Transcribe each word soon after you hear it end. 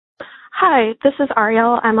Hi, this is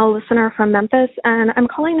Ariel. I'm a listener from Memphis, and I'm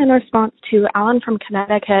calling in response to Alan from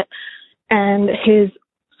Connecticut and his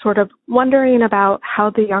sort of wondering about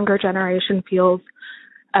how the younger generation feels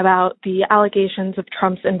about the allegations of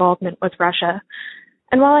Trump's involvement with Russia.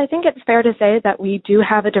 And while I think it's fair to say that we do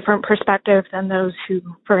have a different perspective than those who,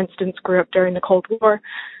 for instance, grew up during the Cold War,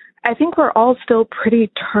 I think we're all still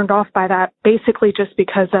pretty turned off by that, basically just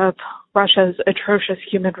because of Russia's atrocious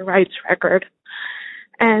human rights record.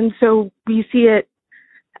 And so we see it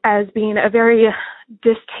as being a very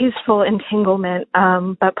distasteful entanglement,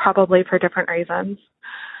 but probably for different reasons.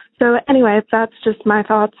 So anyway, that's just my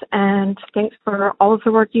thoughts, and thanks for all of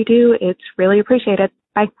the work you do. It's really appreciated.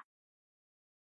 Bye.